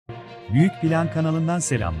Büyük Plan kanalından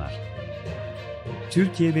selamlar.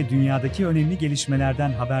 Türkiye ve dünyadaki önemli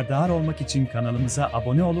gelişmelerden haberdar olmak için kanalımıza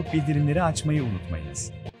abone olup bildirimleri açmayı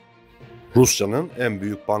unutmayınız. Rusya'nın en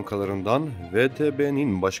büyük bankalarından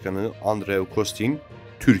VTB'nin başkanı Andrew Kostin,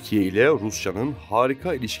 Türkiye ile Rusya'nın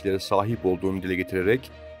harika ilişkilere sahip olduğunu dile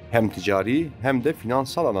getirerek hem ticari hem de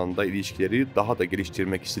finansal alanda ilişkileri daha da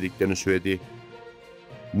geliştirmek istediklerini söyledi.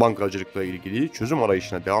 Bankacılıkla ilgili çözüm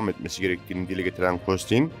arayışına devam etmesi gerektiğini dile getiren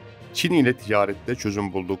Kostin, Çin ile ticarette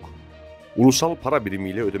çözüm bulduk. Ulusal para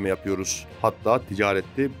birimiyle ödeme yapıyoruz. Hatta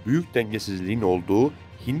ticarette büyük dengesizliğin olduğu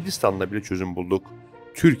Hindistan'la bile çözüm bulduk.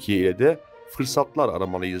 Türkiye ile de fırsatlar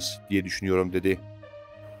aramalıyız diye düşünüyorum dedi.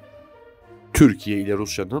 Türkiye ile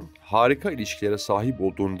Rusya'nın harika ilişkilere sahip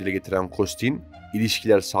olduğunu dile getiren Kostin,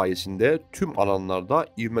 ilişkiler sayesinde tüm alanlarda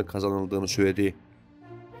ivme kazanıldığını söyledi.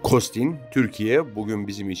 Kostin, Türkiye bugün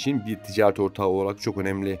bizim için bir ticaret ortağı olarak çok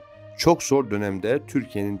önemli. Çok zor dönemde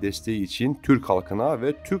Türkiye'nin desteği için Türk halkına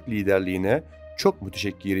ve Türk liderliğine çok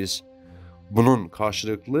müteşekkiriz. Bunun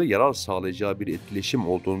karşılıklı yarar sağlayacağı bir etkileşim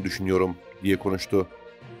olduğunu düşünüyorum diye konuştu.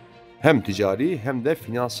 Hem ticari hem de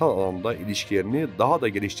finansal alanda ilişkilerini daha da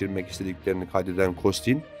geliştirmek istediklerini kaydeden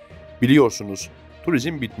Kostin, biliyorsunuz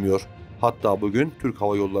turizm bitmiyor. Hatta bugün Türk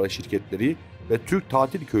Hava Yolları şirketleri ve Türk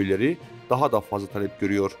tatil köyleri daha da fazla talep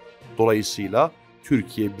görüyor. Dolayısıyla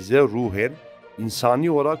Türkiye bize ruhen,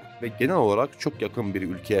 insani olarak ve genel olarak çok yakın bir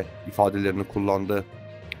ülke ifadelerini kullandı.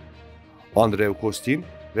 Andrew Kostin,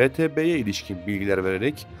 VTB'ye ilişkin bilgiler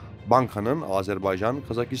vererek bankanın Azerbaycan,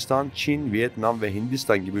 Kazakistan, Çin, Vietnam ve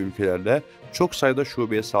Hindistan gibi ülkelerde çok sayıda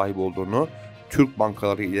şubeye sahip olduğunu, Türk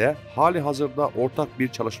bankaları ile hali hazırda ortak bir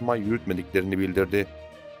çalışma yürütmediklerini bildirdi.